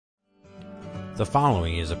The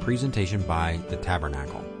following is a presentation by The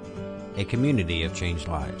Tabernacle, a community of changed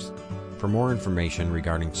lives. For more information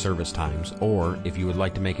regarding service times, or if you would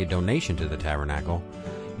like to make a donation to The Tabernacle,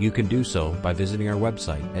 you can do so by visiting our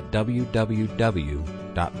website at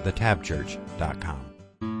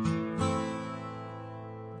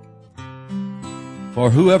www.thetabchurch.com. For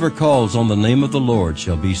whoever calls on the name of the Lord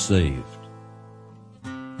shall be saved.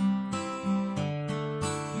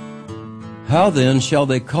 How then shall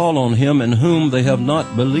they call on him in whom they have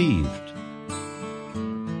not believed?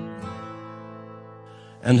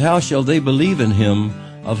 And how shall they believe in him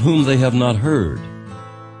of whom they have not heard?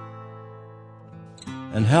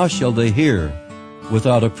 And how shall they hear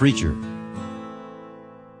without a preacher?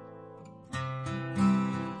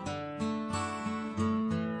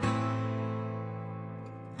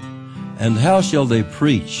 And how shall they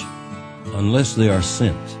preach unless they are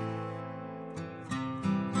sent?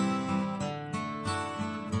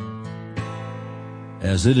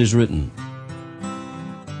 As it is written,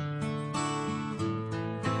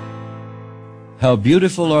 how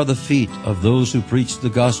beautiful are the feet of those who preach the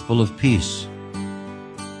gospel of peace,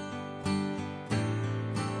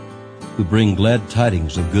 who bring glad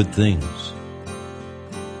tidings of good things.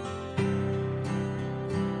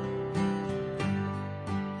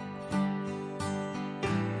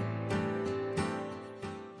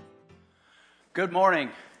 Good morning.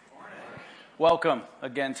 Welcome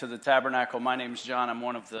again to the Tabernacle. My name's John. I'm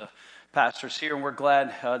one of the pastors here, and we're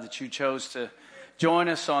glad that you chose to join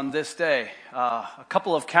us on this day. A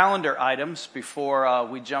couple of calendar items before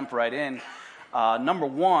we jump right in. Number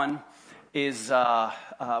one is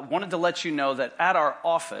wanted to let you know that at our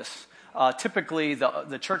office, typically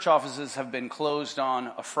the church offices have been closed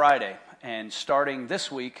on a Friday, and starting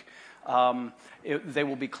this week, they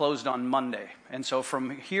will be closed on Monday. And so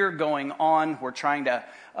from here going on, we're trying to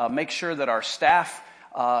make sure that our staff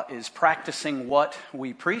is practicing what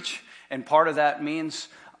we preach. And part of that means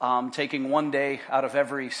taking one day out of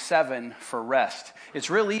every 7 for rest. It's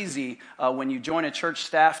real easy when you join a church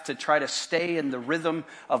staff to try to stay in the rhythm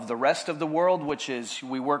of the rest of the world, which is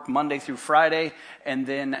we work Monday through Friday, and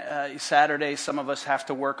then Saturday some of us have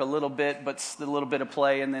to work a little bit, but a little bit of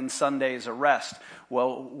play, and then Sunday is a rest.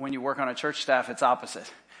 Well, when you work on a church staff, it's opposite.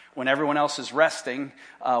 When everyone else is resting,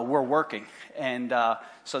 we're working. And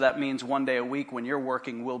so that means one day a week when you're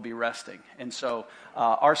working, we'll be resting. And so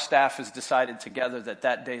our staff has decided together that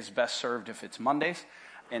that day is best served if it's Mondays.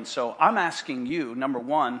 And so I'm asking you, number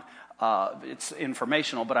one, it's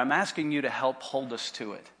informational, but I'm asking you to help hold us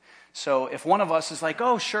to it. So if one of us is like,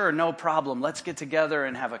 oh, sure, no problem, let's get together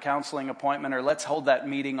and have a counseling appointment, or let's hold that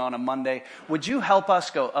meeting on a Monday, would you help us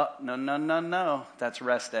go, no, that's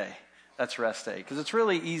rest day. That's rest day, because it's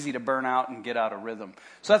really easy to burn out and get out of rhythm.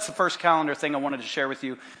 So that's the first calendar thing I wanted to share with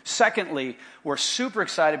you. Secondly, we're super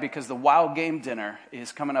excited because the WOW Game Dinner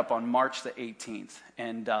is coming up on March the 18th,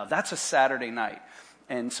 and that's a Saturday night.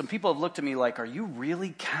 And some people have looked at me like, are you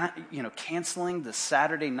really canceling the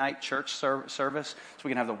Saturday night church service so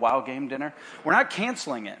we can have the WOW Game Dinner? We're not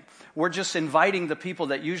canceling it. We're just inviting the people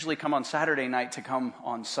that usually come on Saturday night to come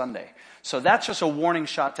on Sunday. So that's just a warning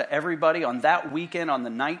shot to everybody. On that weekend, on the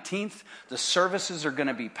 19th, the services are going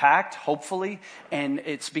to be packed, hopefully. And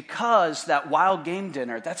it's because that WOW Game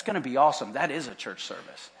Dinner, that's going to be awesome. That is a church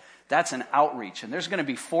service. That's an outreach. And there's going to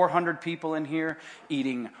be 400 people in here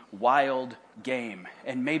eating wild game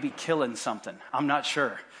and maybe killing something. I'm not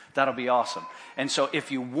sure. That'll be awesome. And so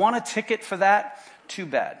if you want a ticket for that, too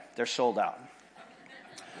bad. They're sold out.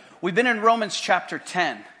 We've been in Romans chapter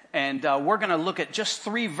 10, and we're going to look at just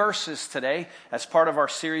 3 verses today as part of our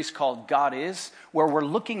series called God Is, where we're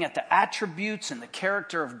looking at the attributes and the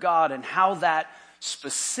character of God and how that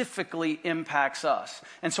specifically impacts us.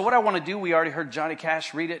 And so what I want to do, we already heard Johnny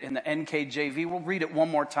Cash read it in the NKJV. We'll read it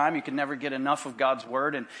one more time. You can never get enough of God's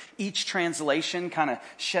word, and each translation kind of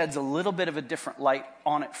sheds a little bit of a different light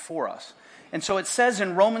on it for us. And so it says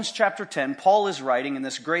in Romans chapter 10, Paul is writing in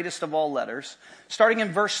this greatest of all letters, starting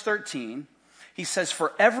in verse 13, he says,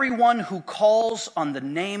 for everyone who calls on the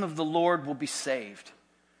name of the Lord will be saved.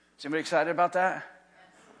 Is anybody excited about that?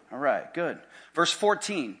 All right, good. Verse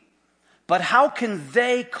 14, but how can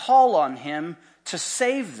they call on him to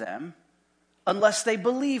save them unless they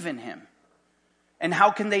believe in him? And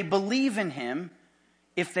how can they believe in him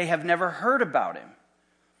if they have never heard about him?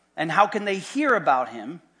 And how can they hear about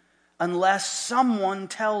him unless someone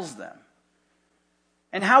tells them?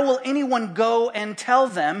 And how will anyone go and tell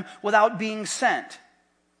them without being sent?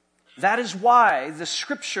 That is why the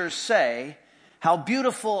scriptures say, how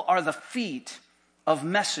beautiful are the feet of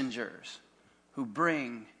messengers who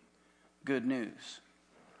bring good news.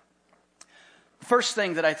 First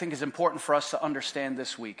thing that I think is important for us to understand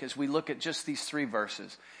this week as we look at just these 3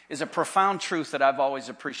 verses is a profound truth that I've always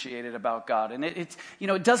appreciated about God. And it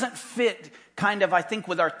doesn't fit kind of, I think,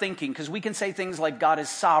 with our thinking, because we can say things like God is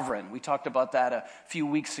sovereign. We talked about that a few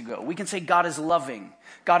weeks ago. We can say God is loving,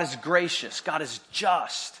 God is gracious, God is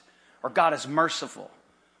just, or God is merciful.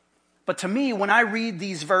 But to me, when I read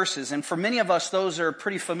these verses, and for many of us, those are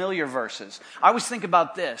pretty familiar verses, I always think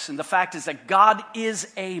about this, and the fact is that God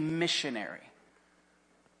is a missionary.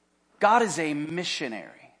 God is a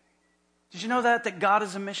missionary. Did you know that God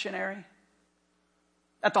is a missionary?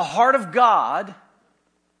 At the heart of God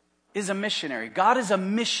is a missionary. God is a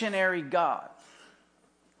missionary God.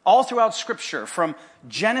 All throughout Scripture, from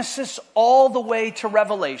Genesis all the way to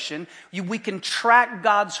Revelation, we can track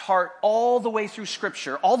God's heart all the way through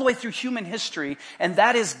Scripture, all the way through human history, and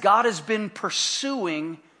that is God has been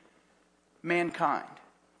pursuing mankind.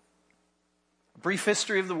 Brief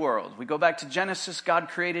history of the world. We go back to Genesis. God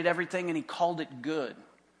created everything and He called it good.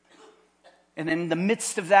 And in the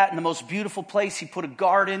midst of that, in the most beautiful place, He put a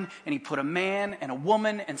garden and He put a man and a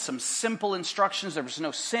woman and some simple instructions. There was no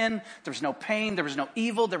sin, there was no pain, there was no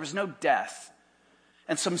evil, there was no death.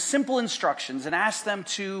 And some simple instructions, and asked them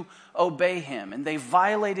to obey Him. And they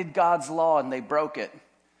violated God's law and they broke it.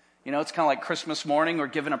 You know, it's kind of like Christmas morning or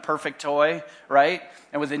given a perfect toy, right?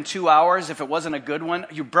 And within 2 hours, if it wasn't a good one,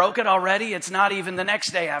 you broke it already. It's not even the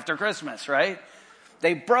next day after Christmas, right?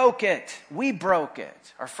 They broke it. We broke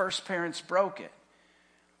it. Our first parents broke it.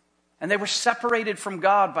 And they were separated from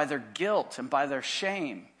God by their guilt and by their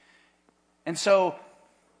shame. And so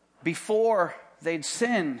before they'd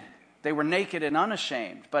sinned, they were naked and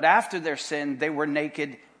unashamed. But after their sin, they were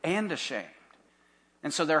naked and ashamed.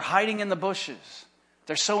 And so they're hiding in the bushes.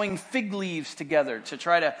 They're sewing fig leaves together to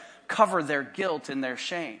try to cover their guilt and their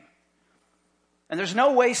shame. And there's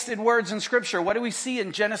no wasted words in Scripture. What do we see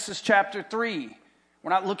in Genesis chapter 3? We're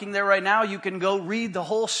not looking there right now. You can go read the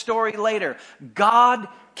whole story later. God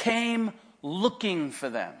came looking for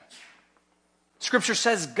them. Scripture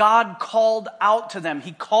says God called out to them.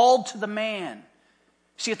 He called to the man.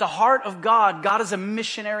 See, at the heart of God, God is a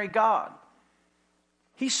missionary God.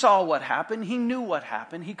 He saw what happened. He knew what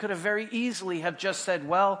happened. He could have very easily have just said,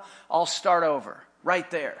 well, I'll start over right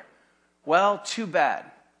there. Well, too bad.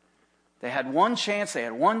 They had one chance. They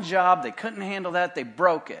had one job. They couldn't handle that. They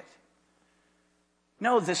broke it.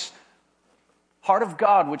 No, this heart of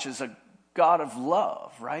God, which is a God of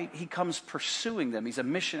love, right? He comes pursuing them. He's a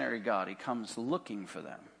missionary God. He comes looking for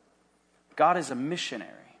them. God is a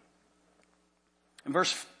missionary. In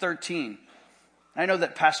verse 13, I know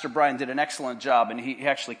that Pastor Brian did an excellent job, and he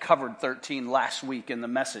actually covered 13 last week in the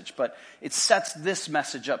message, but it sets this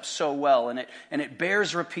message up so well, and it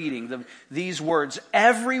bears repeating these words: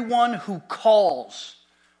 everyone who calls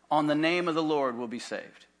on the name of the Lord will be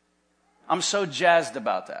saved. I'm so jazzed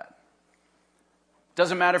about that.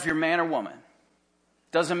 Doesn't matter if you're man or woman.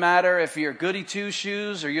 Doesn't matter if you're goody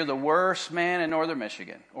two-shoes or you're the worst man in northern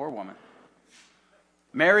Michigan or woman.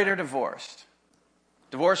 Married or divorced.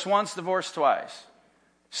 Divorced once, divorced twice.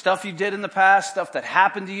 Stuff you did in the past, stuff that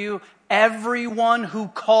happened to you. Everyone who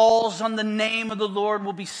calls on the name of the Lord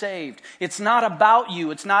will be saved. It's not about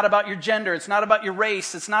you. It's not about your gender. It's not about your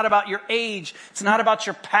race. It's not about your age. It's not about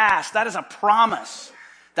your past. That is a promise.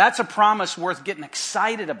 That's a promise worth getting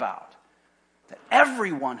excited about. That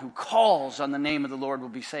everyone who calls on the name of the Lord will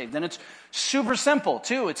be saved. And it's super simple,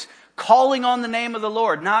 too. It's calling on the name of the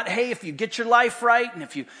Lord. Not, hey, if you get your life right, and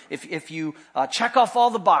if you check off all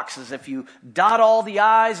the boxes, if you dot all the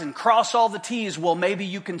I's and cross all the T's, well, maybe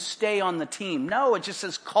you can stay on the team. No, it just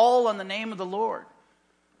says call on the name of the Lord.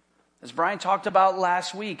 As Brian talked about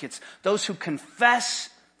last week, it's those who confess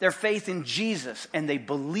their faith in Jesus and they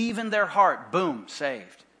believe in their heart, boom,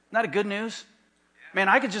 saved. Isn't that a good news? Man,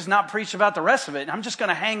 I could just not preach about the rest of it. I'm just going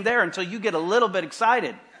to hang there until you get a little bit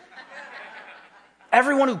excited.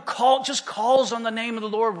 Everyone who just calls on the name of the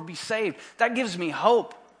Lord will be saved. That gives me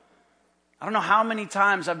hope. I don't know how many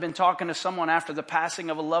times I've been talking to someone after the passing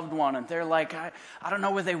of a loved one, and they're like, I don't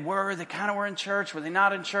know where they were. They kind of were in church. Were they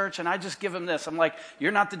not in church? And I just give them this. I'm like,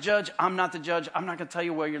 you're not the judge. I'm not the judge. I'm not going to tell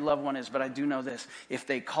you where your loved one is, but I do know this. If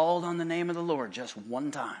they called on the name of the Lord just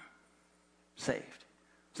one time, saved.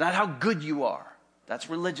 It's not how good you are. That's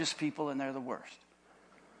religious people, and they're the worst.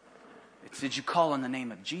 It's did you call on the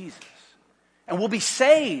name of Jesus? And we'll be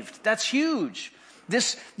saved. That's huge.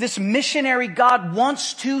 This missionary God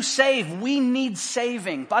wants to save. We need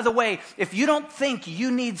saving. By the way, if you don't think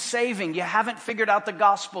you need saving, you haven't figured out the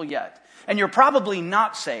gospel yet. And you're probably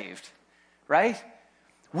not saved, right?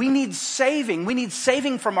 We need saving. We need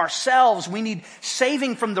saving from ourselves. We need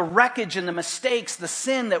saving from the wreckage and the mistakes, the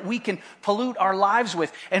sin that we can pollute our lives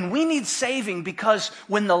with. And we need saving because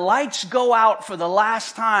when the lights go out for the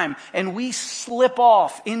last time and we slip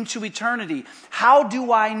off into eternity, how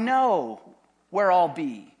do I know where I'll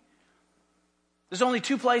be? There's only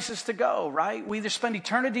two places to go, right? We either spend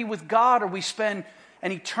eternity with God or we spend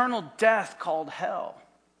an eternal death called hell.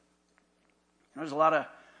 There's a lot of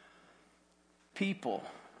people,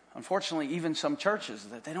 unfortunately, even some churches,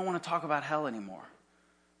 that they don't want to talk about hell anymore.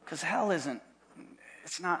 Because hell isn't,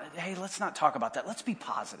 hey, let's not talk about that. Let's be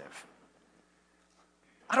positive.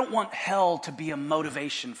 I don't want hell to be a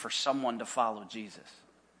motivation for someone to follow Jesus.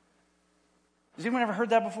 Has anyone ever heard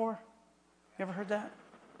that before? You ever heard that?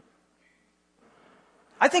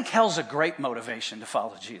 I think hell's a great motivation to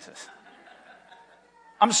follow Jesus.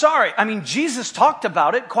 I'm sorry. I mean, Jesus talked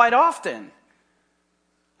about it quite often.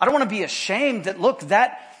 I don't want to be ashamed that, look,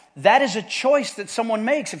 that is a choice that someone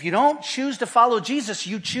makes. If you don't choose to follow Jesus,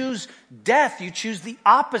 you choose death. You choose the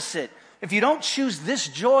opposite. If you don't choose this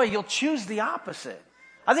joy, you'll choose the opposite.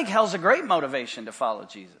 I think hell's a great motivation to follow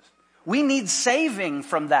Jesus. We need saving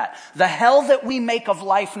from that. The hell that we make of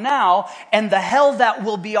life now and the hell that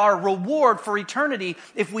will be our reward for eternity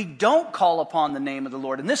if we don't call upon the name of the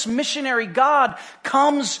Lord. And this missionary God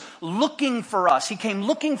comes looking for us. He came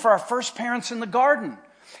looking for our first parents in the garden.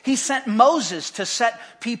 He sent Moses to set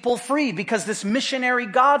people free because this missionary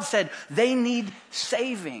God said they need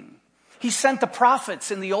saving. He sent the prophets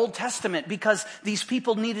in the Old Testament because these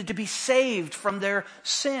people needed to be saved from their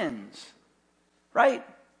sins. Right?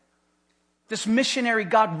 This missionary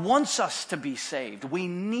God wants us to be saved. We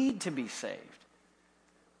need to be saved.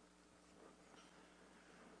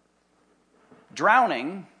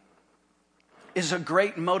 Drowning is a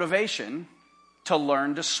great motivation to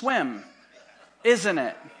learn to swim, isn't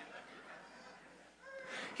it?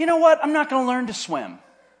 You know what? I'm not going to learn to swim.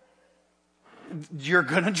 You're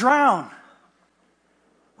going to drown.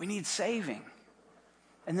 We need saving.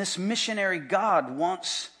 And this missionary God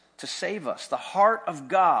wants to save us. The heart of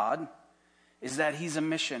God is that He's a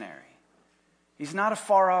missionary. He's not a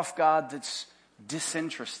far-off God that's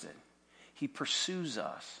disinterested. He pursues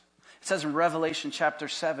us. It says in Revelation chapter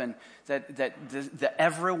 7 that the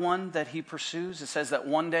everyone that He pursues, it says that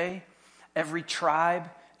one day every tribe,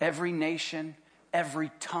 every nation,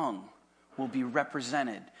 every tongue will be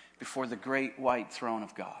represented before the great white throne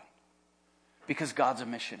of God. Because God's a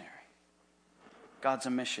missionary. God's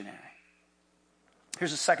a missionary.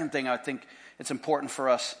 Here's the second thing I think it's important for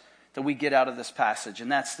us that we get out of this passage, and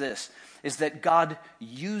that's this, is that God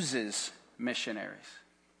uses missionaries.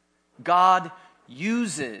 God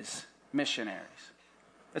uses missionaries.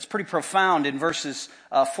 It's pretty profound. In verses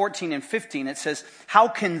 14 and 15, it says, how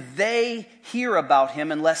can they hear about Him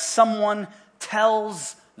unless someone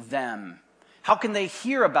tells them? How can they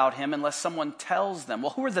hear about Him unless someone tells them?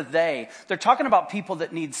 Well, who are the they? They're talking about people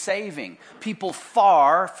that need saving, people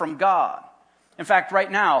far from God. In fact, right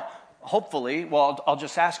now, hopefully, well, I'll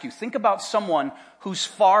just ask you, think about someone who's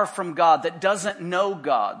far from God, that doesn't know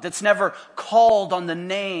God, that's never called on the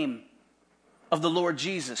name of the Lord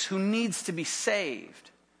Jesus, who needs to be saved.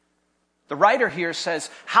 The writer here says,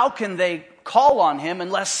 how can they call on Him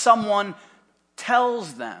unless someone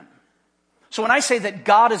tells them? So when I say that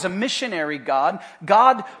God is a missionary God,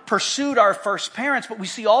 God pursued our first parents, but we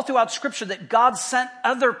see all throughout Scripture that God sent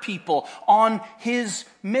other people on His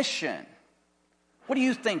mission. What do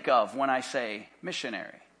you think of when I say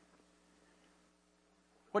missionary?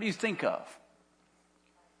 What do you think of?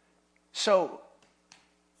 So,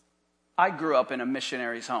 I grew up in a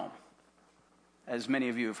missionary's home, as many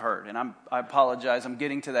of you have heard. And I apologize, I'm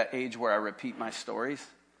getting to that age where I repeat my stories.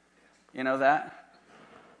 You know that?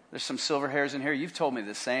 There's some silver hairs in here. You've told me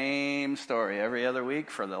the same story every other week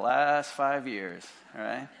for the last 5 years. All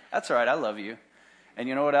right? That's all right, I love you. And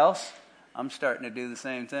you know what else? I'm starting to do the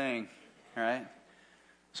same thing. All right?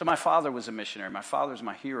 So my father was a missionary. My father's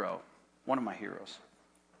my hero, one of my heroes.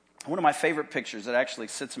 One of my favorite pictures that actually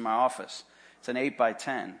sits in my office, it's an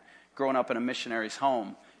 8x10, growing up in a missionary's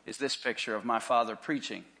home, is this picture of my father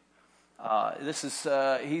preaching.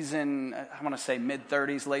 He's in, I want to say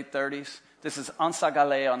mid-30s, late 30s. This is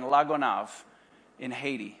Ansagale on Lago Nav in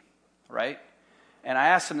Haiti, right? And I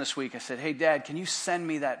asked him this week, I said, hey, Dad, can you send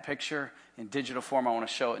me that picture in digital form? I want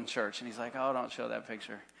to show it in church. And he's like, oh, don't show that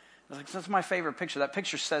picture. I was like, that's my favorite picture. That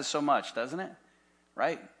picture says so much, doesn't it?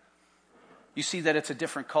 Right? You see that it's a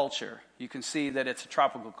different culture. You can see that it's a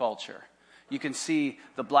tropical culture. You can see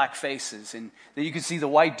the black faces, and you can see the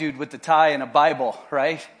white dude with the tie and a Bible,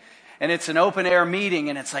 right? And it's an open air meeting,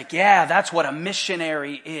 and it's like, yeah, that's what a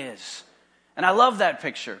missionary is. And I love that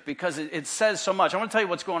picture because it says so much. I want to tell you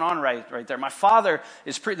what's going on right there. My father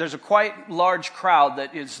there's a quite large crowd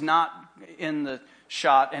that is not in the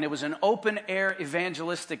shot, and it was an open-air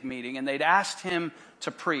evangelistic meeting, and they'd asked him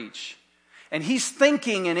to preach. And he's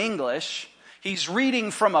thinking in English, he's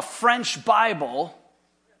reading from a French Bible,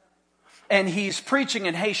 and he's preaching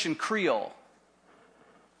in Haitian Creole.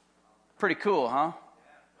 Pretty cool, huh?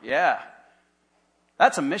 Yeah.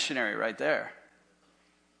 That's a missionary right there.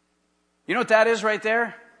 You know what that is right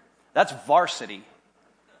there? That's varsity.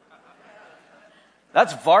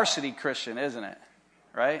 That's varsity Christian, isn't it?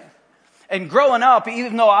 Right? And growing up,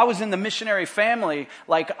 even though I was in the missionary family,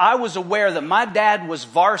 like I was aware that my dad was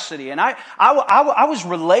varsity. And I was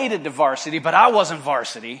related to varsity, but I wasn't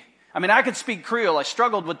varsity. I mean, I could speak Creole. I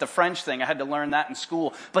struggled with the French thing. I had to learn that in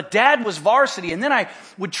school. But Dad was varsity. And then I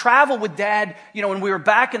would travel with Dad, when we were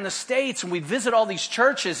back in the States, and we'd visit all these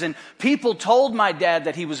churches, and people told my dad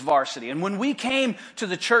that he was varsity. And when we came to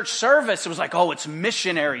the church service, it was like, oh, it's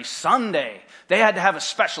Missionary Sunday. They had to have a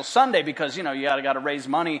special Sunday because, you got to raise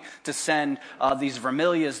money to send these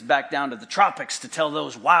vermilias back down to the tropics to tell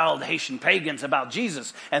those wild Haitian pagans about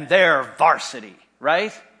Jesus. And they're varsity,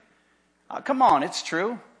 right? Come on, it's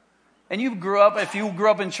true. And if you grew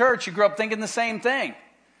up in church, you grew up thinking the same thing.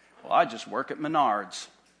 Well, I just work at Menards.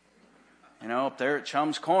 Up there at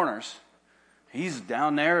Chum's Corners. He's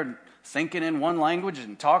down there thinking in one language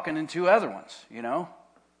and talking in two other ones,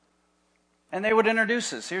 And they would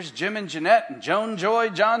introduce us. Here's Jim and Jeanette and Joan, Joy,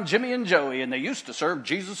 John, Jimmy, and Joey. And they used to serve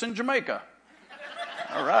Jesus in Jamaica.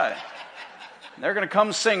 All right. They're going to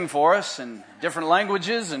come sing for us in different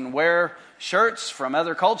languages and wear shirts from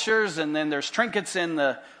other cultures. And then there's trinkets in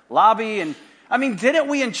the lobby. And I mean, didn't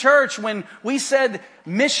we in church, when we said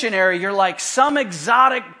missionary, you're like some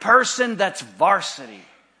exotic person that's varsity.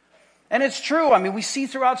 And it's true. I mean, we see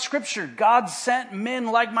throughout Scripture, God sent men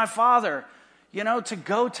like my father, to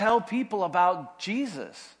go tell people about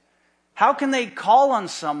Jesus. How can they call on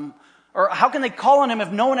how can they call on him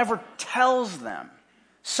if no one ever tells them?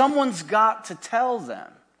 Someone's got to tell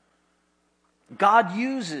them. God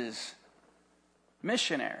uses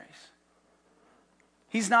missionaries.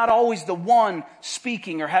 He's not always the one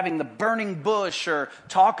speaking or having the burning bush or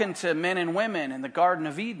talking to men and women in the Garden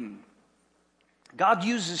of Eden. God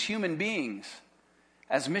uses human beings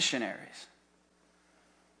as missionaries.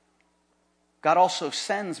 God also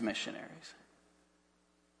sends missionaries.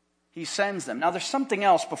 He sends them. Now there's something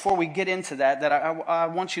else before we get into that I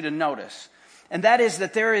want you to notice. And that is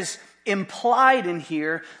that there is implied in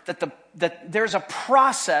here that there's a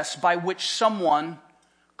process by which someone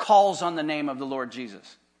calls on the name of the Lord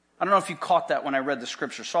Jesus. I don't know if you caught that when I read the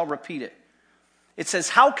scripture, so I'll repeat it. It says,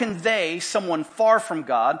 how can they, someone far from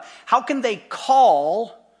God, how can they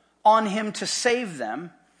call on him to save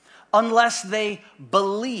them unless they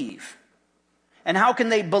believe? And how can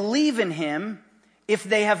they believe in him if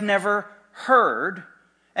they have never heard?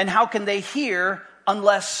 And how can they hear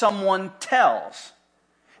unless someone tells?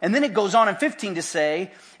 And then it goes on in 15 to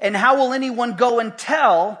say, and how will anyone go and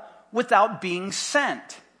tell without being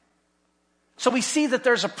sent? So we see that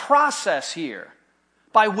there's a process here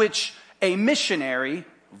by which a missionary,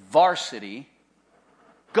 varsity,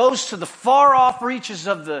 goes to the far off reaches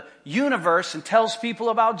of the universe and tells people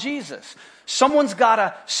about Jesus. Someone's got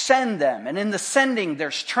to send them. And in the sending,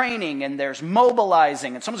 there's training and there's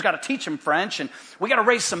mobilizing. And someone's got to teach them French. And we got to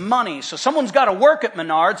raise some money. So someone's got to work at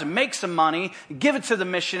Menards and make some money, and give it to the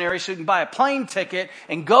missionary so he can buy a plane ticket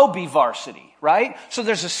and go be varsity, right? So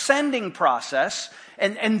there's a sending process.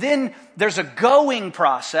 And then there's a going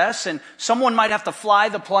process, and someone might have to fly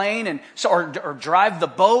the plane or drive the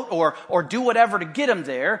boat or do whatever to get them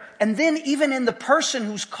there. And then even in the person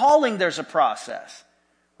who's calling, there's a process,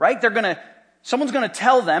 right? Someone's going to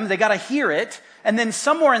tell them, they got to hear it. And then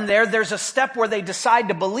somewhere in there's a step where they decide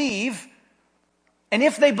to believe. And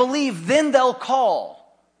if they believe, then they'll call.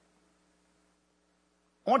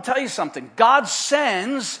 I want to tell you something. God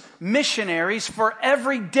sends missionaries for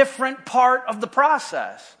every different part of the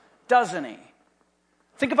process, doesn't he?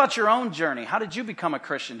 Think about your own journey. How did you become a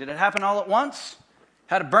Christian? Did it happen all at once?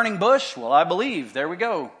 Had a burning bush? Well, I believe. There we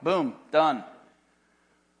go. Boom. Done.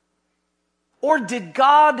 Or did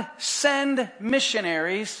God send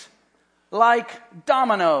missionaries like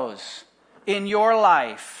dominos in your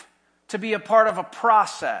life to be a part of a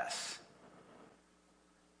process?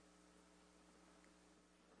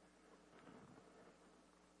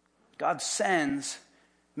 God sends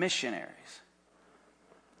missionaries.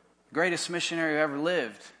 The greatest missionary who ever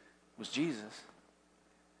lived was Jesus.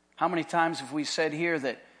 How many times have we said here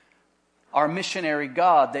that our missionary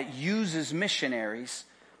God that uses missionaries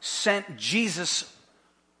sent Jesus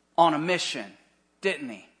on a mission, didn't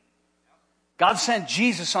he? God sent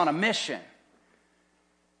Jesus on a mission.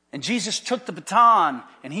 And Jesus took the baton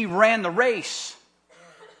and he ran the race.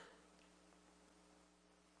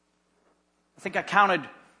 I think I counted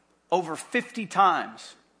over 50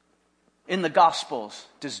 times in the Gospels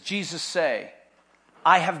does Jesus say,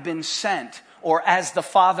 I have been sent, or as the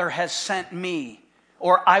Father has sent me,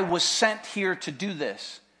 or I was sent here to do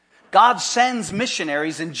this. God sends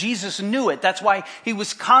missionaries, and Jesus knew it. That's why he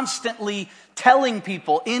was constantly telling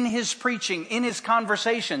people in his preaching, in his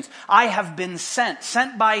conversations, I have been sent.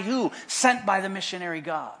 Sent by who? Sent by the missionary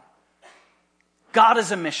God. God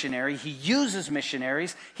is a missionary. He uses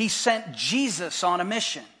missionaries. He sent Jesus on a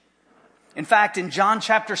mission. In fact, in John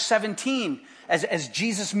chapter 17, as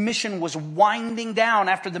Jesus' mission was winding down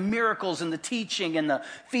after the miracles and the teaching and the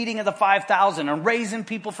feeding of the 5,000 and raising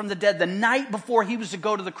people from the dead, the night before he was to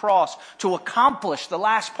go to the cross to accomplish the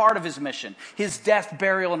last part of his mission, his death,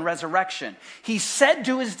 burial, and resurrection, he said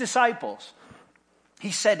to his disciples,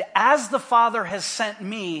 he said, as the Father has sent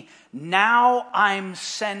me, now I'm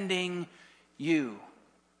sending you.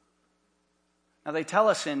 Now they tell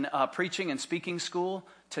us in preaching and speaking school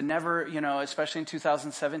to never, especially in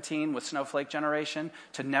 2017 with Snowflake Generation,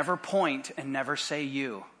 to never point and never say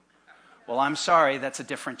you. Well, I'm sorry, that's a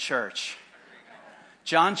different church.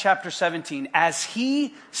 John chapter 17, as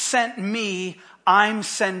he sent me, I'm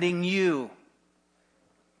sending you.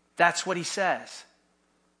 That's what he says.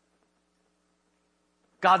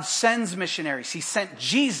 God sends missionaries. He sent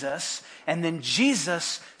Jesus, and then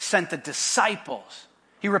Jesus sent the disciples.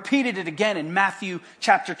 He repeated it again in Matthew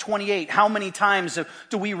chapter 28. How many times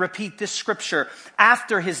do we repeat this scripture?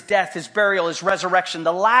 After his death, his burial, his resurrection,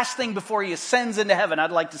 the last thing before he ascends into heaven.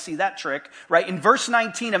 I'd like to see that trick, right? In verse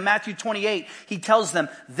 19 of Matthew 28, he tells them,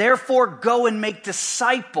 therefore go and make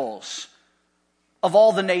disciples of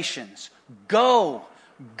all the nations. Go,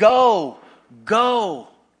 go, go.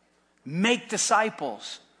 Make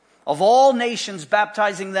disciples of all nations,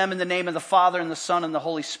 baptizing them in the name of the Father and the Son and the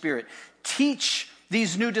Holy Spirit. Teach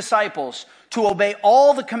these new disciples to obey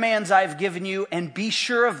all the commands I've given you, and be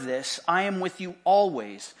sure of this, I am with you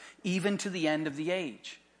always, even to the end of the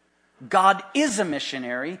age. God is a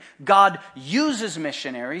missionary. God uses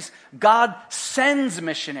missionaries. God sends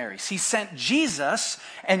missionaries. He sent Jesus,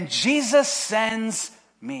 and Jesus sends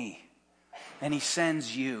me. And he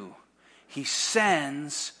sends you. He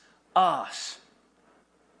sends us.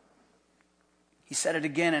 He said it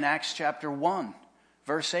again in Acts chapter 1.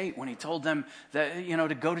 Verse 8, when he told them that,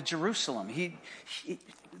 to go to Jerusalem.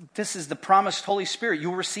 This is the promised Holy Spirit. You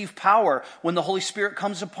will receive power when the Holy Spirit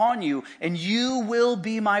comes upon you, and you will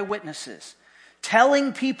be my witnesses,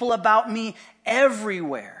 telling people about me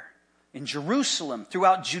everywhere, in Jerusalem,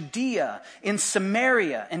 throughout Judea, in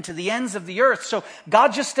Samaria, and to the ends of the earth. So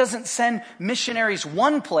God just doesn't send missionaries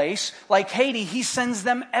one place like Haiti. He sends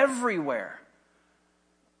them everywhere.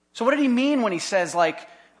 So what did he mean when he says,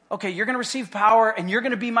 okay, you're going to receive power and you're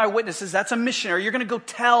going to be my witnesses? That's a missionary. You're going to go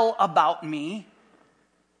tell about me.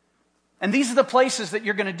 And these are the places that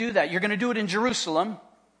you're going to do that. You're going to do it in Jerusalem.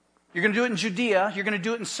 You're going to do it in Judea. You're going to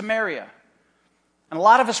do it in Samaria. And a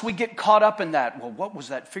lot of us, we get caught up in that. Well, what was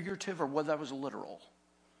that, figurative or what that was literal?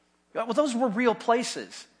 Well, those were real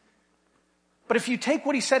places. But if you take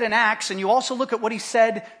what he said in Acts and you also look at what he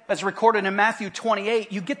said as recorded in Matthew 28,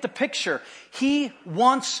 you get the picture. He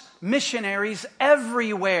wants missionaries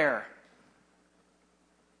everywhere.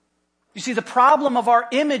 You see, the problem of our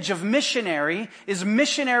image of missionary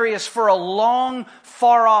is for a long,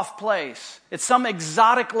 far-off place. It's some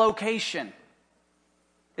exotic location.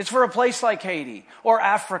 It's for a place like Haiti or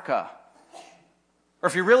Africa. Or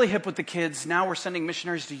if you're really hip with the kids, now we're sending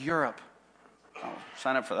missionaries to Europe. Oh,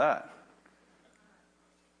 sign up for that.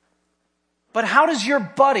 But how does your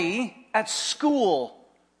buddy at school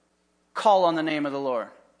call on the name of the Lord?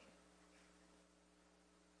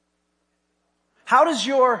 How does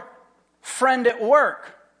your friend at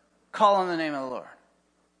work call on the name of the Lord?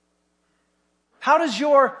 How does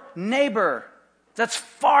your neighbor that's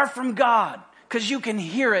far from God, because you can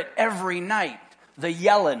hear it every night, the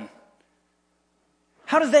yelling,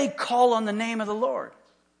 how do they call on the name of the Lord?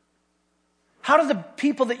 How do the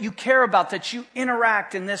people that you care about, that you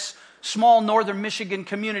interact in this small northern Michigan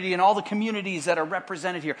community and all the communities that are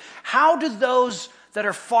represented here, how do those that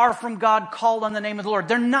are far from God call on the name of the Lord?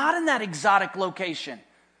 They're not in that exotic location.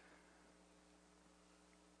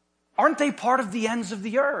 Aren't they part of the ends of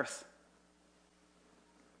the earth?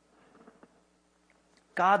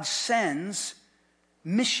 God sends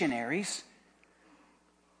missionaries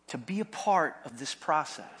to be a part of this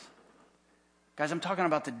process. Guys, I'm talking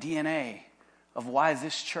about the DNA of why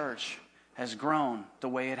this church has grown the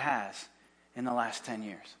way it has in the last 10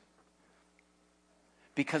 years.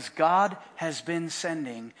 Because God has been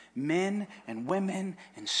sending men and women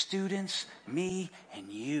and students, me and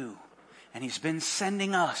you. And He's been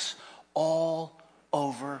sending us all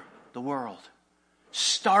over the world.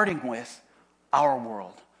 Starting with our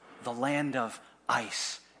world, the land of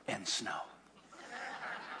ice and snow.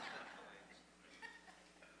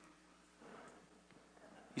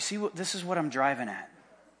 You see, this is what I'm driving at.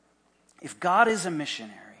 If God is a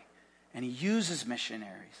missionary, and He uses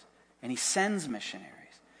missionaries, and He sends missionaries,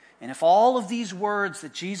 and if all of these words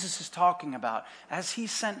that Jesus is talking about, as He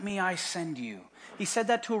sent me, I send you. He said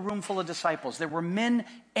that to a room full of disciples. There were men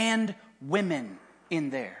and women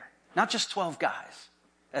in there. Not just 12 guys,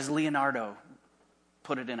 as Leonardo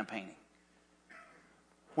put it in a painting.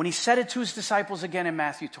 When He said it to His disciples again in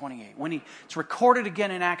Matthew 28, when it's recorded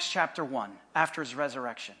again in Acts chapter 1, after His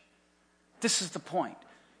resurrection, this is the point.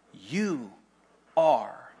 You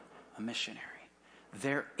are a missionary.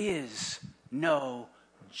 There is no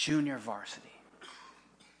junior varsity.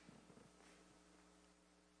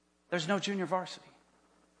 There's no junior varsity.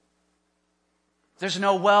 There's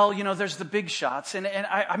no, there's the big shots. And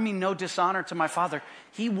I mean no dishonor to my father.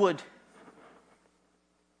 He wants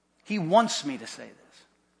me to say this.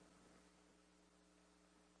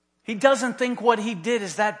 He doesn't think what he did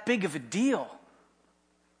is that big of a deal.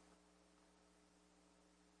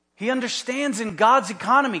 He understands in God's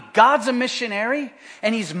economy, God's a missionary,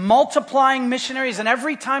 and He's multiplying missionaries. And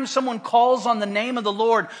every time someone calls on the name of the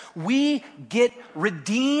Lord, we get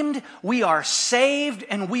redeemed, we are saved,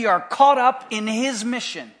 and we are caught up in His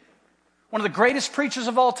mission. One of the greatest preachers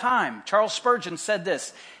of all time, Charles Spurgeon, said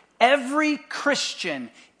this: every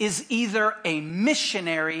Christian is either a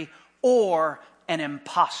missionary or an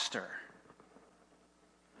imposter.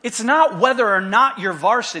 It's not whether or not you're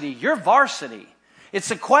varsity. You're varsity. It's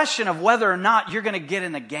a question of whether or not you're going to get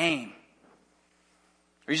in the game.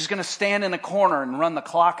 Or you're just going to stand in the corner and run the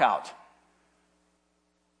clock out.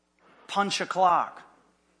 Punch a clock.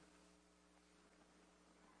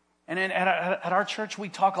 And at our church, we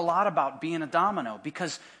talk a lot about being a domino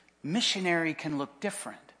because missionary can look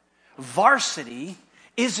different. Varsity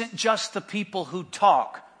isn't just the people who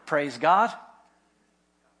talk, praise God.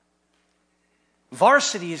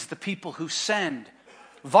 Varsity is the people who send.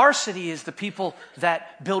 Varsity is the people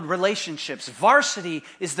that build relationships. Varsity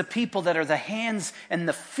is the people that are the hands and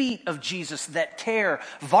the feet of Jesus that care.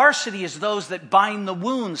 Varsity is those that bind the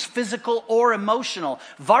wounds, physical or emotional.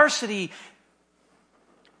 Varsity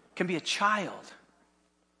can be a child.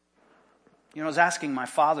 I was asking my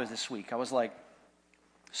father this week. I was like,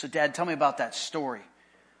 so Dad, tell me about that story.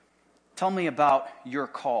 Tell me about your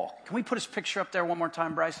call. Can we put his picture up there one more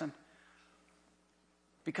time, Bryson?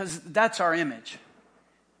 Because that's our image.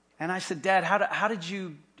 And I said, Dad, how did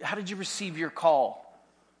you receive your call?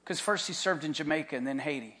 Because first he served in Jamaica and then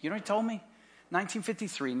Haiti. You know what he told me?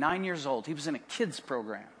 1953, 9 years old. He was in a kids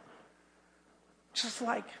program. Just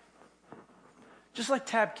like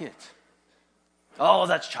Tab Kids. Oh,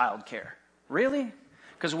 that's child care. Really?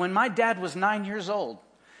 Because when my dad was 9 years old,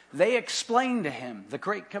 they explained to him the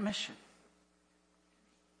Great Commission.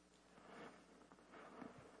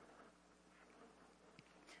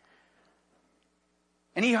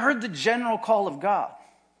 And he heard the general call of God.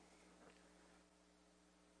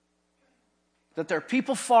 That there are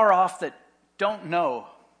people far off that don't know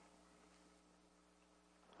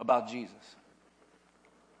about Jesus.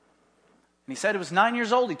 And he said he was 9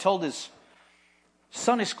 years old. He told his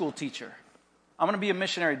Sunday school teacher, I'm going to be a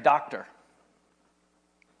missionary doctor.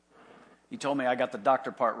 He told me I got the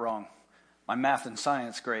doctor part wrong. My math and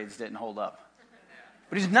science grades didn't hold up.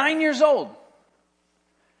 But he's 9 years old.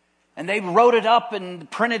 And they wrote it up and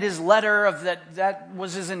printed his letter of that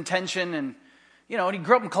was his intention. And, and he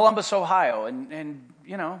grew up in Columbus, Ohio. And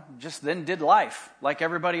just then did life like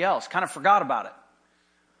everybody else. Kind of forgot about it.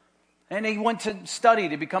 And he went to study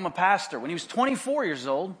to become a pastor. When he was 24 years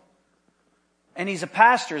old, and he's a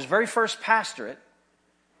pastor, his very first pastorate,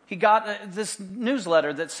 he got this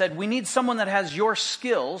newsletter that said, we need someone that has your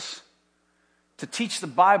skills to teach the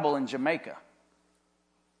Bible in Jamaica.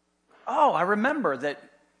 Oh, I remember that.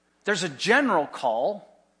 There's a general call.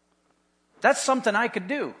 That's something I could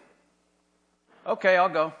do. Okay, I'll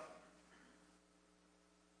go.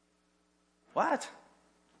 What?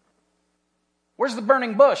 Where's the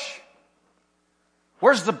burning bush?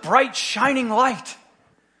 Where's the bright shining light?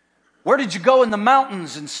 Where did you go in the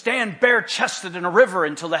mountains and stand bare-chested in a river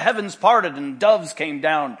until the heavens parted and doves came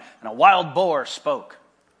down and a wild boar spoke?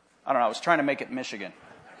 I don't know, I was trying to make it Michigan.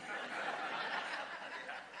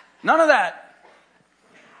 None of that.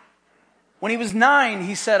 When he was 9,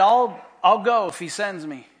 he said, I'll go if he sends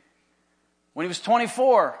me. When he was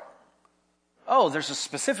 24, there's a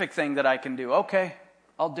specific thing that I can do. Okay,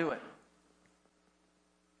 I'll do it.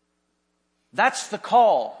 That's the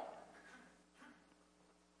call.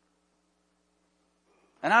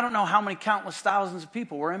 And I don't know how many countless thousands of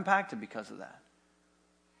people were impacted because of that.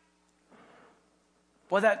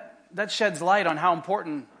 Boy, that sheds light on how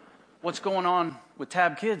important what's going on with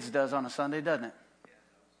Tab Kids does on a Sunday, doesn't it?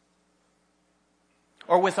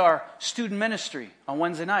 Or with our student ministry on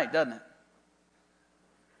Wednesday night, doesn't it?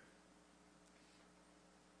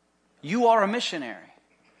 You are a missionary.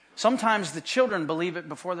 Sometimes the children believe it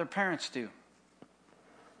before their parents do.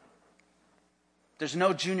 There's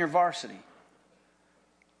no junior varsity.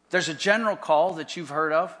 There's a general call that you've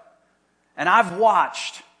heard of. And I've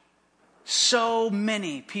watched so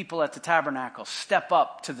many people at the tabernacle step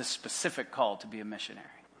up to the specific call to be a missionary.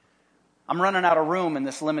 I'm running out of room in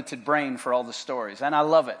this limited brain for all the stories, and I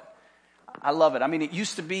love it. I love it. I mean, it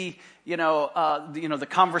used to be, the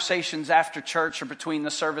conversations after church or between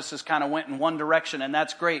the services kind of went in one direction, and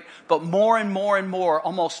that's great. But more and more and more,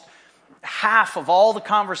 almost half of all the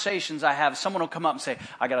conversations I have, someone will come up and say,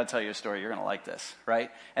 I got to tell you a story. You're going to like this,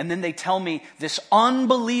 right? And then they tell me this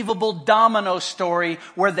unbelievable domino story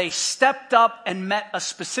where they stepped up and met a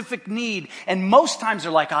specific need. And most times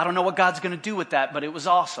they're like, I don't know what God's going to do with that, but it was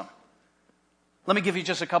awesome. Let me give you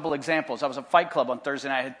just a couple examples. I was at Fight Club on Thursday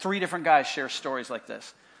night. I had 3 different guys share stories like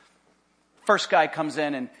this. First guy comes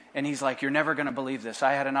in and he's like, you're never going to believe this.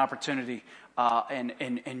 I had an opportunity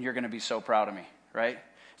and you're going to be so proud of me, right?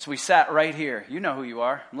 So we sat right here. You know who you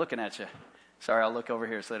are. I'm looking at you. Sorry, I'll look over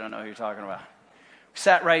here so they don't know who you're talking about. We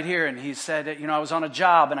sat right here, and he said, I was on a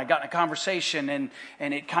job, and I got in a conversation, and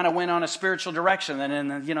it kind of went on a spiritual direction. And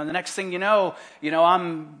then, the next thing you know,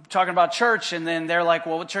 I'm talking about church, and then they're like,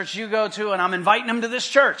 well, what church do you go to? And I'm inviting them to this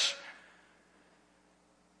church.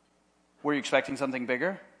 Were you expecting something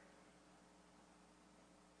bigger?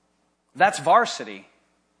 That's varsity.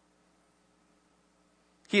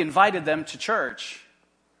 He invited them to church.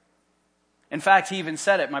 In fact, he even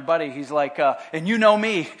said it, my buddy, he's like, and you know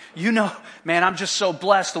me, man, I'm just so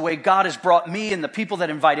blessed the way God has brought me and the people that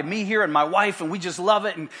invited me here and my wife, and we just love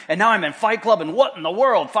it. And now I'm in Fight Club, and what in the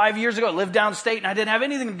world? 5 years ago, I lived downstate, and I didn't have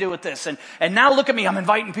anything to do with this. And now look at me, I'm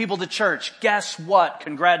inviting people to church. Guess what?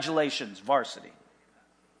 Congratulations, varsity.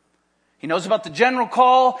 He knows about the general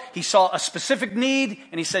call. He saw a specific need,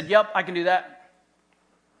 and he said, yep, I can do that.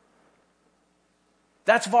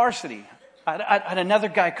 That's varsity. I had another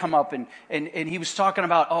guy come up and he was talking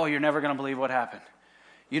about, oh, you're never going to believe what happened.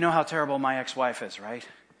 You know how terrible my ex-wife is, right?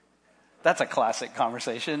 That's a classic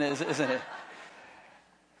conversation, isn't it?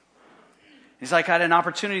 He's like, I had an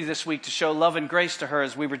opportunity this week to show love and grace to her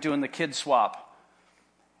as we were doing the kid swap.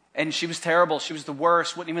 And she was terrible. She was the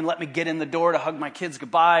worst. Wouldn't even let me get in the door to hug my kids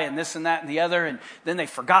goodbye and this and that and the other. And then they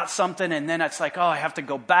forgot something. And then it's like, oh, I have to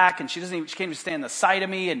go back. And she can't even stand the sight of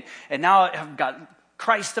me. And now I've got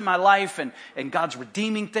Christ in my life and God's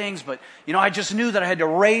redeeming things. But, I just knew that I had to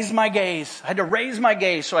raise my gaze.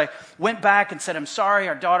 So I went back and said, I'm sorry,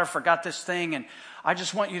 our daughter forgot this thing. And I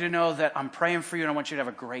just want you to know that I'm praying for you and I want you to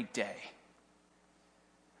have a great day.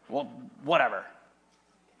 Well, whatever.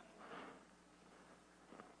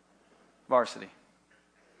 Varsity.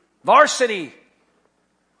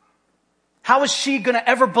 How is she going to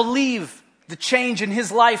ever believe the change in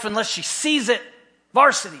his life unless she sees it?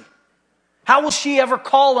 Varsity. How will she ever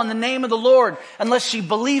call on the name of the Lord unless she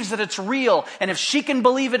believes that it's real? And if she can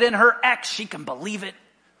believe it in her ex, she can believe it.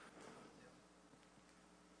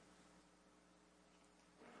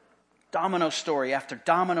 Domino story after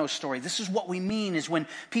domino story. This is what we mean is when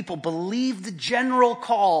people believe the general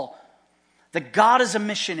call that God is a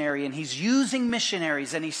missionary and he's using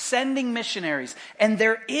missionaries and he's sending missionaries. And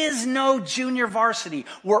there is no junior varsity.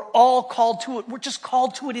 We're all called to it. We're just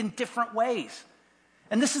called to it in different ways.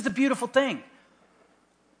 And this is the beautiful thing.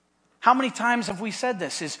 How many times have we said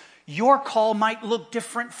this? Is your call might look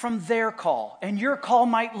different from their call. And your call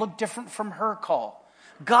might look different from her call.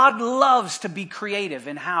 God loves to be creative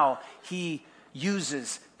in how he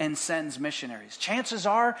uses and sends missionaries. Chances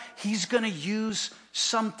are he's going to use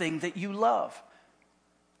something that you love.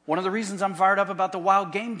 One of the reasons I'm fired up about the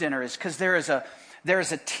Wild Game Dinner is because there is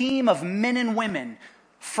a team of men and women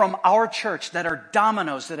from our church that are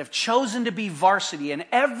dominos that have chosen to be varsity, and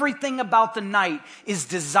everything about the night is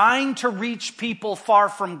designed to reach people far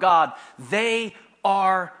from God. They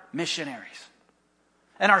are missionaries.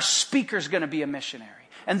 And our speaker's going to be a missionary.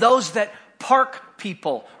 And those that park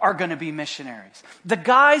people are going to be missionaries. The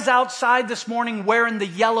guys outside this morning wearing the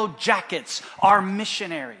yellow jackets are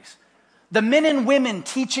missionaries. The men and women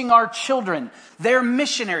teaching our children, they're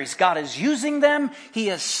missionaries. God is using them. He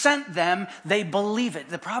has sent them. They believe it.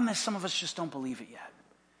 The problem is some of us just don't believe it yet.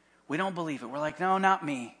 We don't believe it. We're like, no, not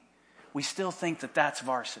me. we still think that that's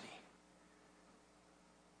varsity.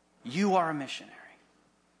 You are a missionary.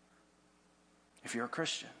 If you're a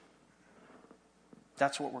Christian,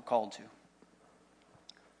 that's what we're called to.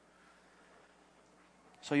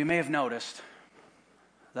 So you may have noticed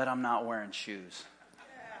that I'm not wearing shoes.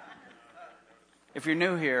 If you're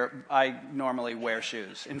new here, I normally wear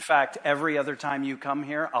shoes. In fact, every other time you come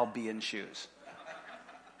here, I'll be in shoes.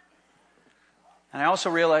 And I also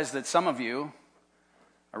realize that some of you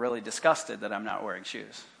are really disgusted that I'm not wearing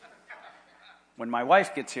shoes. When my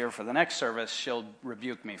wife gets here for the next service, she'll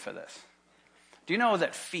rebuke me for this. Do you know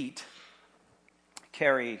that feet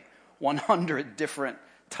carry 100 different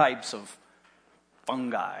types of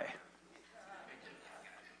fungi?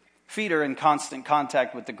 Feet are in constant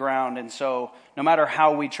contact with the ground, and so no matter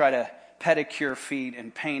how we try to pedicure feet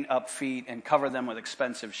and paint up feet and cover them with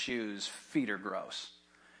expensive shoes, feet are gross.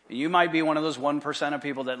 And you might be one of those 1% of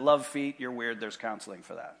people that love feet. You're weird. There's counseling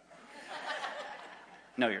for that.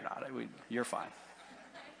 No, you're not. You're fine.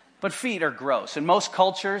 But feet are gross. In most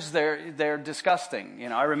cultures, they're disgusting. You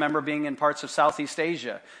know, I remember being in parts of Southeast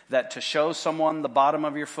Asia that to show someone the bottom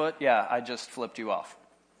of your foot, yeah, I just flipped you off.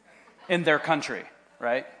 In their country,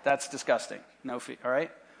 right? That's disgusting. No feet, all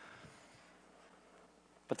right?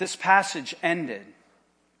 But this passage ended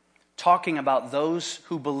talking about those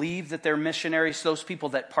who believe that they're missionaries, those people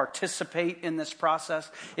that participate in this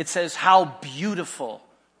process. It says, how beautiful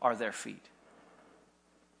are their feet.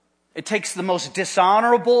 It takes the most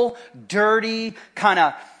dishonorable, dirty, kind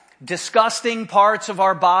of disgusting parts of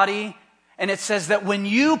our body, and it says that when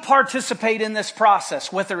you participate in this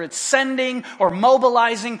process, whether it's sending or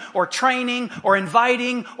mobilizing or training or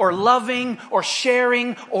inviting or loving or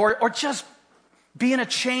sharing or just being a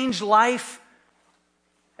changed life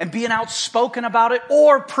and being outspoken about it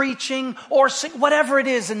or preaching or whatever it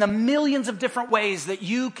is in the millions of different ways that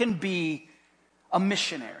you can be a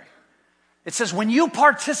missionary. It says when you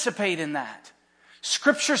participate in that,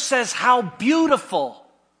 Scripture says how beautiful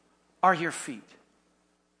are your feet.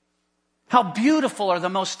 How beautiful are the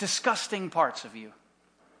most disgusting parts of you.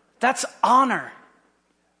 That's honor.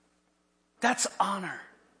 That's honor.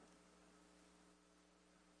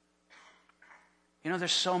 You know,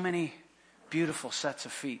 there's so many beautiful sets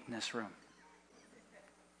of feet in this room.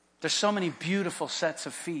 There's so many beautiful sets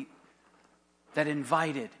of feet that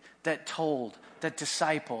invited, that told, that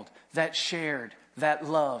discipled, that shared, that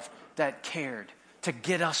loved, that cared to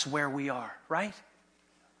get us where we are, right?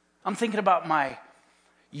 I'm thinking about my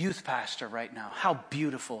youth pastor right now. How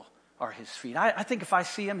beautiful are his feet. I think if I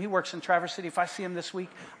see him, he works in Traverse City. If I see him this week,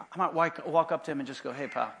 I might walk up to him and just go, hey,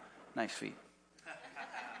 pal, nice feet.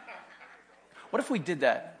 What if we did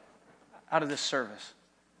that out of this service?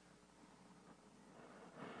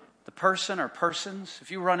 The person or persons, if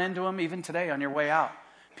you run into them even today on your way out,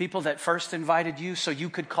 people that first invited you so you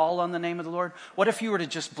could call on the name of the Lord, what if you were to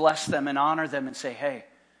just bless them and honor them and say, hey,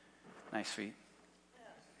 nice feet.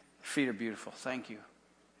 Your feet are beautiful. Thank you.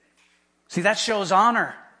 See, that shows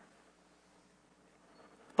honor.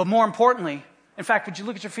 But more importantly, in fact, would you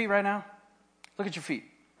look at your feet right now? Look at your feet.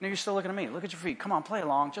 No, you're still looking at me. Look at your feet. Come on, play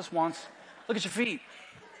along just once. Look at your feet.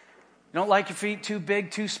 You don't like your feet too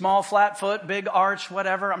big, too small, flat foot, big arch,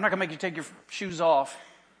 whatever. I'm not going to make you take your shoes off.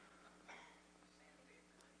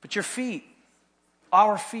 But your feet,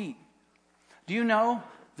 our feet. Do you know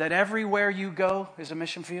that everywhere you go is a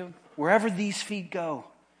mission field? Wherever these feet go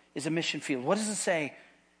is a mission field. What does it say?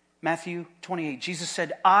 Matthew 28. Jesus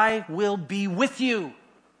said, I will be with you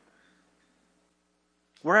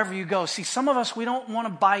wherever you go. See, some of us, we don't want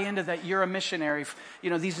to buy into that you're a missionary,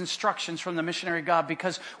 these instructions from the missionary God,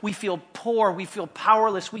 because we feel poor, we feel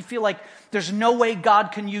powerless, we feel like there's no way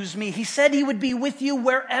God can use me. He said he would be with you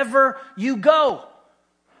wherever you go.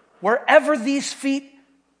 Wherever these feet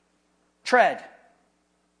tread.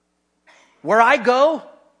 Where I go,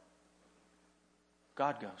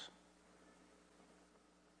 God goes.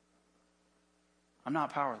 I'm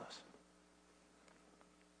not powerless.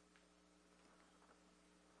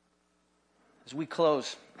 As we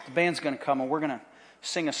close, the band's going to come and we're going to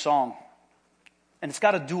sing a song. And it's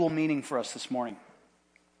got a dual meaning for us this morning.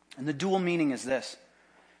 And the dual meaning is this.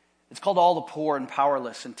 It's called All the Poor and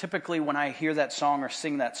Powerless. And typically when I hear that song or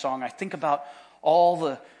sing that song, I think about all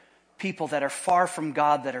the people that are far from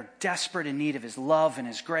God, that are desperate in need of His love and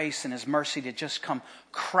His grace and His mercy to just come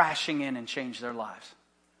crashing in and change their lives.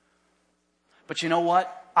 But you know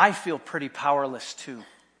what? I feel pretty powerless too.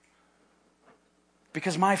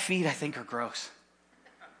 Because my feet, I think, are gross.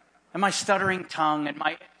 And my stuttering tongue and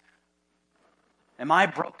my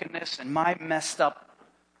brokenness and my messed up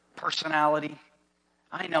personality.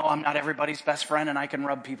 I know I'm not everybody's best friend and I can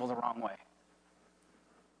rub people the wrong way.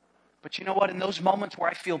 But you know what? In those moments where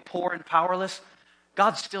I feel poor and powerless,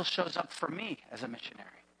 God still shows up for me as a missionary.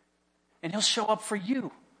 And he'll show up for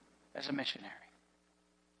you as a missionary.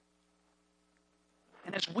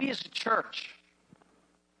 And as we as a church,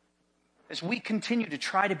 as we continue to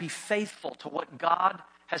try to be faithful to what God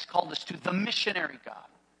has called us to, the missionary God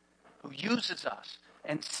who uses us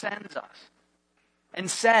and sends us and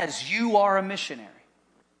says, you are a missionary.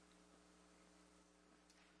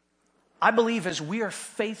 I believe as we are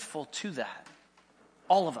faithful to that,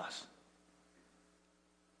 all of us,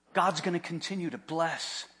 God's going to continue to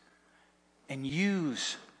bless and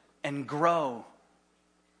use and grow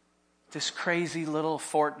this crazy little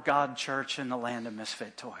Fort God church in the land of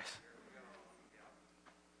misfit toys.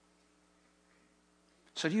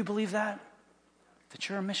 So do you believe that? That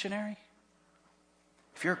you're a missionary?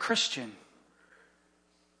 If you're a Christian,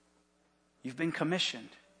 you've been commissioned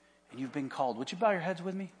and you've been called. Would you bow your heads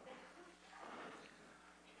with me?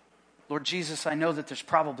 Lord Jesus, I know that there's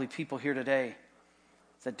probably people here today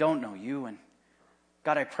that don't know you. And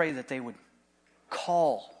God, I pray that they would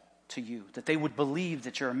call to you, that they would believe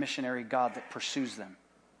that you're a missionary God that pursues them.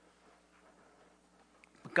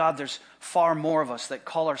 But God, there's far more of us that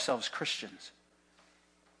call ourselves Christians.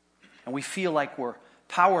 And we feel like we're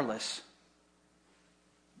powerless,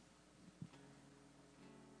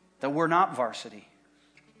 that we're not varsity.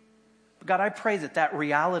 But God, I pray that that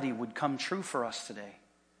reality would come true for us today.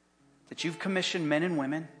 That you've commissioned men and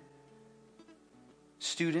women,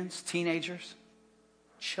 students, teenagers,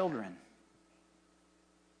 children,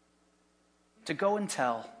 to go and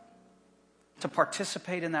tell, to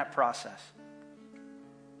participate in that process.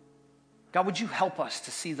 God, would you help us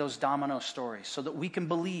to see those domino stories so that we can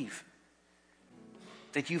believe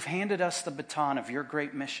that you've handed us the baton of your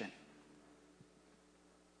great mission.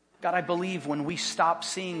 God, I believe when we stop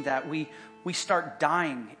seeing that, we start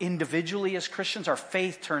dying individually as Christians. Our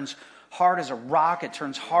faith turns hard as a rock. It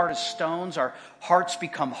turns hard as stones. Our hearts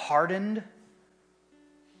become hardened.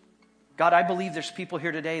 God, I believe there's people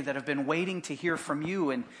here today that have been waiting to hear from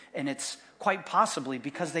you, and it's quite possibly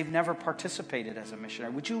because they've never participated as a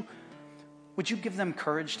missionary. Would you give them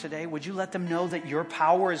courage today? Would you let them know that your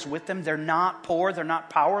power is with them? They're not poor. They're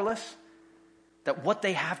not powerless. That what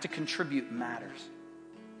they have to contribute matters.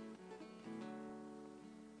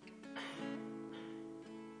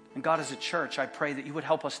 And God, as a church, I pray that you would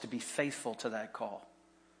help us to be faithful to that call.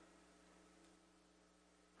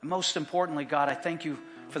 And most importantly, God, I thank you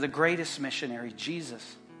for the greatest missionary,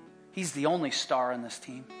 Jesus. He's the only star in this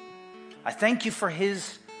team. I thank you for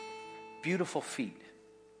his beautiful feet,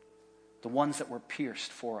 the ones that were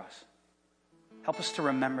pierced for us. Help us to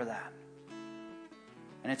remember that.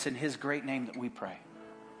 And it's in his great name that we pray.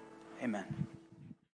 Amen.